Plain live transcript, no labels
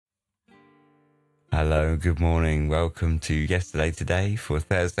Hello, good morning. Welcome to Yesterday Today for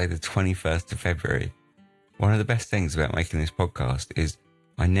Thursday the 21st of February. One of the best things about making this podcast is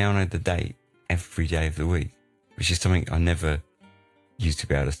I now know the date every day of the week, which is something I never used to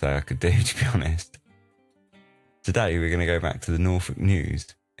be able to say I could do, to be honest. Today we're going to go back to the Norfolk News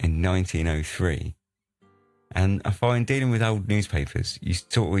in 1903. And I find dealing with old newspapers, you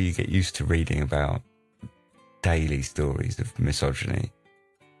get used to reading about daily stories of misogyny.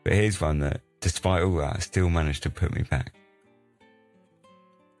 But here's one that, despite all that, still managed to put me back.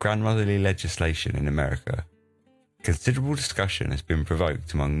 Grandmotherly legislation in America. Considerable discussion has been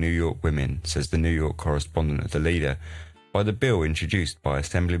provoked among New York women, says the New York correspondent of the Leader, by the bill introduced by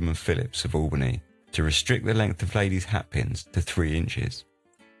Assemblyman Phillips of Albany to restrict the length of ladies' hatpins to 3 inches.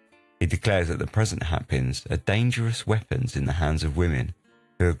 He declares that the present hatpins are dangerous weapons in the hands of women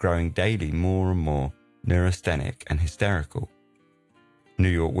who are growing daily more and more neurasthenic and hysterical. New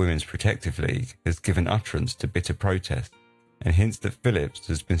York Women's Protective League has given utterance to bitter protest and hints that Phillips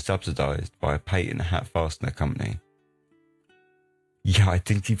has been subsidised by a patent hat fastener company. Yeah, I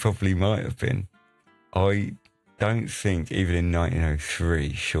think he probably might have been. I don't think even in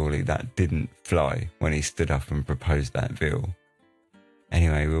 1903, surely that didn't fly when he stood up and proposed that bill.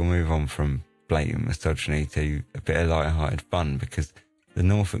 Anyway, we'll move on from blatant misogyny to a bit of light-hearted fun, because the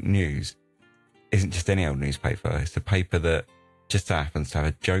Norfolk News isn't just any old newspaper. It's a paper that just so happens to have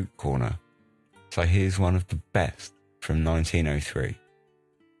a joke corner. So here's one of the best from 1903.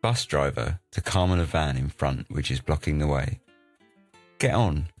 Bus driver to calm a van in front which is blocking the way. Get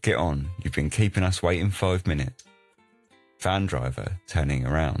on, you've been keeping us waiting 5 minutes. Van driver turning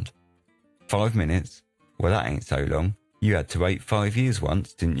around. 5 minutes? Well, that ain't so long. You had to wait 5 years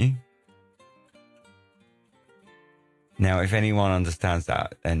once, didn't you? Now, if anyone understands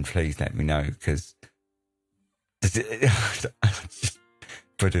that, then please let me know, because just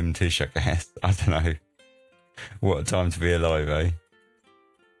put him to shook ass. I don't know. What a time to be alive, eh?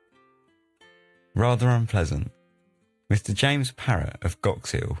 Rather unpleasant. Mr. James Parrott of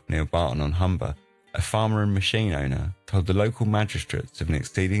Goxhill, near Barton on Humber, a farmer and machine owner, told the local magistrates of an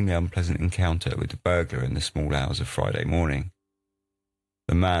exceedingly unpleasant encounter with the burglar in the small hours of Friday morning.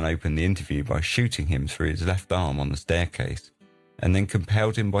 The man opened the interview by shooting him through his left arm on the staircase, and then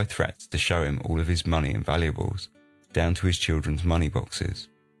compelled him by threats to show him all of his money and valuables, down to his children's money boxes.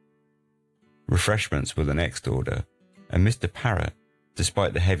 Refreshments were the next order, and Mr. Parrott,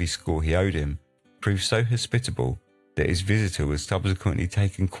 despite the heavy score he owed him, proved so hospitable that his visitor was subsequently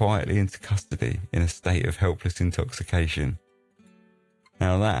taken quietly into custody in a state of helpless intoxication.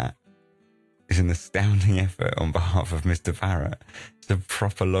 Now that is an astounding effort on behalf of Mr. Parrott. It's a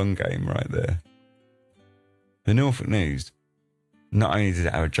proper long game right there. The Norfolk News, not only does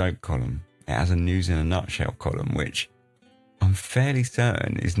it have a joke column, it has a news in a nutshell column, which I'm fairly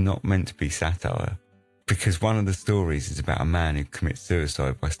certain is not meant to be satire, because one of the stories is about a man who commits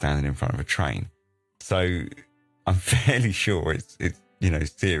suicide by standing in front of a train. So I'm fairly sure it's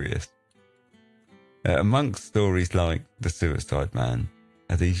serious. Amongst stories like the suicide man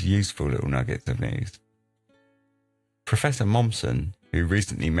are these useful little nuggets of news. Professor Momsen, who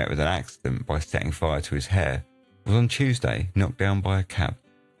recently met with an accident by setting fire to his hair, was on Tuesday knocked down by a cab.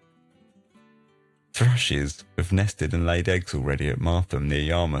 Thrushes have nested and laid eggs already at Martham near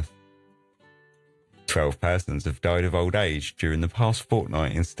Yarmouth. 12 persons have died of old age during the past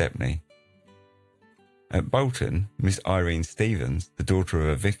fortnight in Stepney. At Bolton, Miss Irene Stevens, the daughter of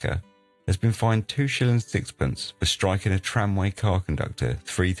a vicar, has been fined 2 shillings 6pence for striking a tramway car conductor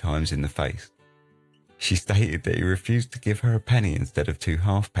 3 times in the face. She stated that he refused to give her a penny instead of 2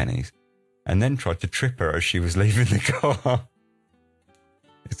 halfpennies, and then tried to trip her as she was leaving the car.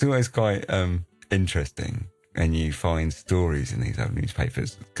 It's always quite interesting when you find stories in these old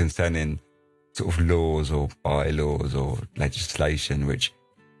newspapers concerning sort of laws or bylaws or legislation which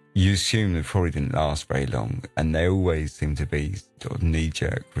you assume they probably didn't last very long, and they always seem to be sort of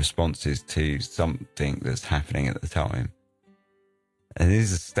knee-jerk responses to something that's happening at the time. And this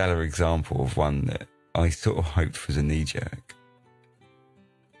is a stellar example of one that I sort of hoped was a knee-jerk.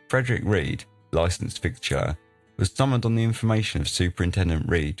 Frederick Reed, licensed victualler, was summoned on the information of Superintendent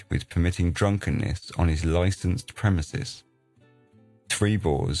Reed with permitting drunkenness on his licensed premises. 3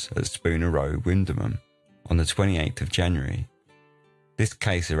 Boars at Spooner Row, Windermere, on the 28th of January. This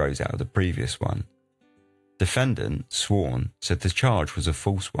case arose out of the previous one. Defendant, sworn, said the charge was a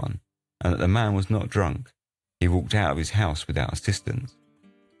false one, and that the man was not drunk. He walked out of his house without assistance.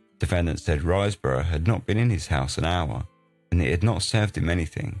 Defendant said Riseborough had not been in his house an hour, and it had not served him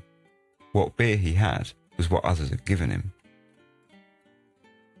anything. What beer he had was what others had given him.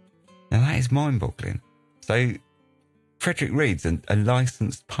 Now that is mind-boggling. So Frederick Reed's a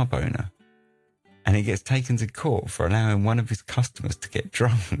licensed pub owner, and he gets taken to court for allowing one of his customers to get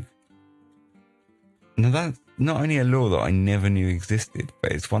drunk. Now that's not only a law that I never knew existed,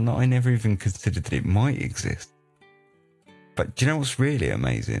 but it's one that I never even considered that it might exist. But do you know what's really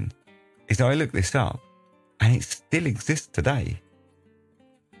amazing? Is that I looked this up and it still exists today.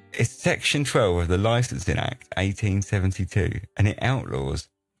 It's Section 12 of the Licensing Act 1872, and it outlaws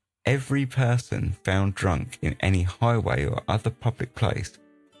every person found drunk in any highway or other public place,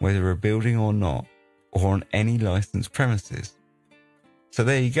 whether a building or not, or on any licensed premises. So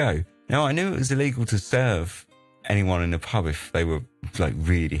there you go. Now, I knew it was illegal to serve anyone in a pub if they were like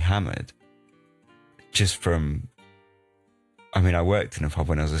really hammered. Just from, I mean, I worked in a pub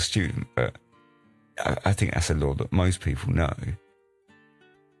when I was a student, but I think that's a law that most people know.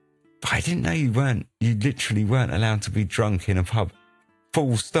 But I didn't know you literally weren't allowed to be drunk in a pub.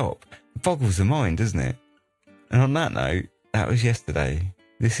 Full stop. It boggles the mind, doesn't it? And on that note, that was yesterday.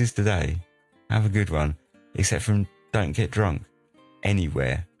 This is today. Have a good one. Except from don't get drunk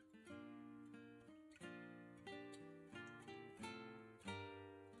anywhere.